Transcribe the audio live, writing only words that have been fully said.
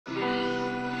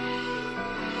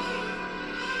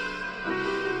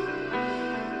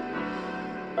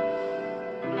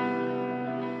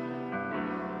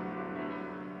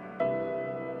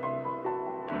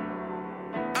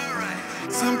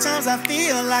Sometimes I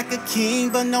feel like a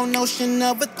king, but no notion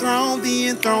of a throne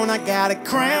being thrown. I got a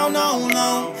crown on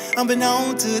loan. I'm been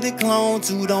on to the clones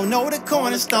who don't know the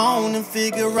cornerstone and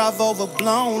figure I've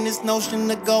overblown this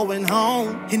notion of going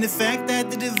home. And the fact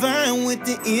that the divine went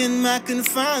to end my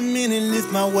confinement and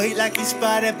lift my weight like he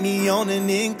spotted me on an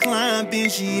incline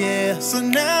bench, yeah. So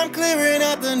now I'm clearing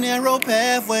up the narrow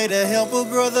pathway to help a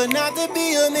brother not to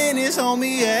be a menace,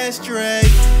 homie, astray.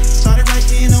 Started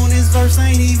writing on this verse,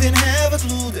 ain't even have a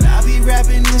clue that I be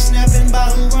rapping and snapping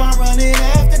about who I'm running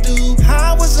after, dude.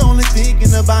 I was only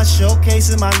thinking about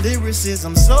showcasing my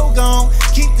lyricism, so gone.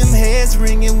 Keep them heads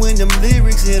ringing when them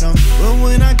lyrics hit them. But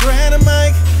when I grab a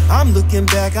mic, I'm looking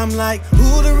back, I'm like,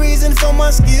 who the reason for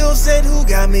my skill set? Who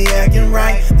got me acting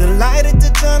right? The light at the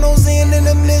tunnel's in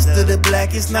the midst of the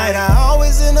blackest night. I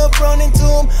always end up running to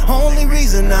him, only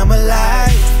reason I'm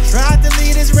alive. Tried to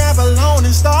leave this rap alone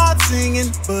and start singing,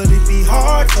 but it be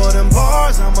hard for them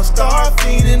bars, I'ma start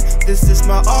fiending. This is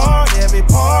my art, every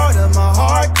part of my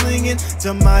heart clinging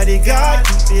to mighty God.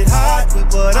 Keep it hot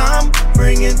with what I'm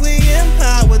bringing. We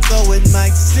empowered, though it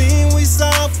might seem we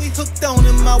soft. We hooked on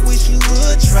him, I wish you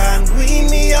would try and wean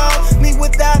me off. Me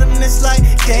without him, it's like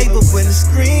cable when the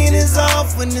screen is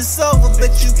off. When it's over,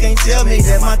 but you can't tell me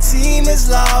that my team is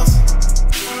lost.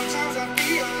 Sometimes I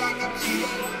feel like a king.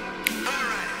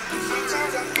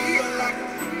 Sometimes I feel like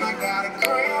I got a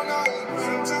crown on.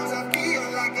 Sometimes I feel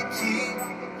like a king.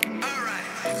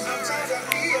 Sometimes I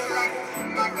feel like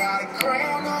I got a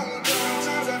crown on.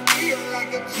 Sometimes I feel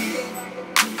like a king.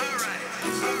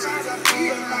 Sometimes I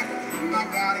feel like I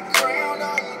got a crown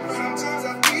on. Sometimes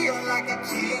I feel like a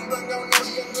king, but no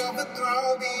notion of a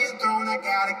throne being thrown. I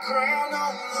got a crown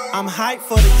on. I'm hyped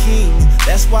for the king,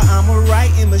 that's why I'm a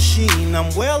writing machine.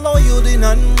 I'm well oiled and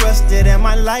unrusted, and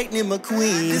my lightning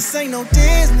McQueen. This ain't no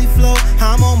Disney flow,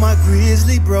 I'm on my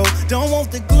grizzly, bro. Don't want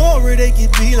the glory they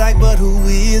could be like, but who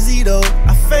is he though?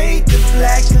 I fade to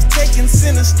black, cause taking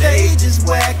center stage is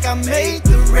whack. I made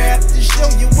the rap to show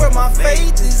you where my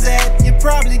faith is at. You're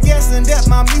probably guessing that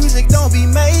my music don't be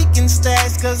making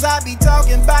stats, cause I be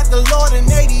talking about the Lord and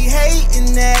they be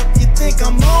hating that. You think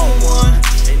I'm on one,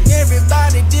 and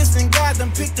everybody dissing God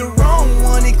done picked the wrong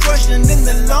one. He crushing in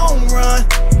the long run,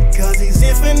 cause he's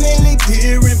infinitely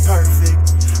pure and perfect.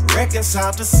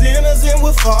 Reconciled to sinners and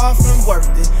we're far from worth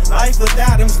it. Life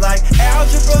without him's like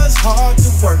algebra's hard to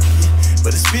work it,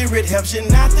 but the spirit helps you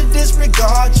not to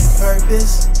disregard your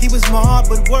purpose. He was marred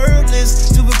but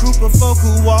wordless to a group of folk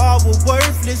who all were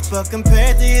worthless, but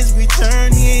compared to his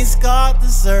return, he ain't scarred the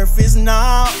surface,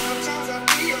 nah. Sometimes I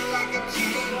feel like a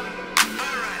king.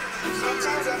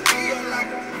 Sometimes I feel like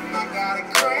I got a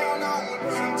crown on.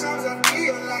 Sometimes I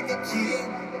feel like a king.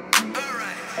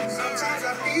 Sometimes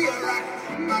I feel like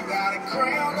I got a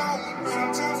crown on.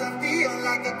 Sometimes I feel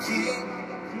like a king.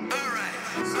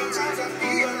 Sometimes I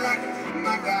feel like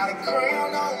I got a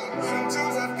crown on.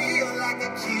 Sometimes I feel like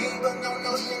a king, but no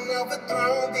notion of a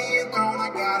throne being thrown. I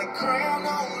got a crown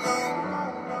on.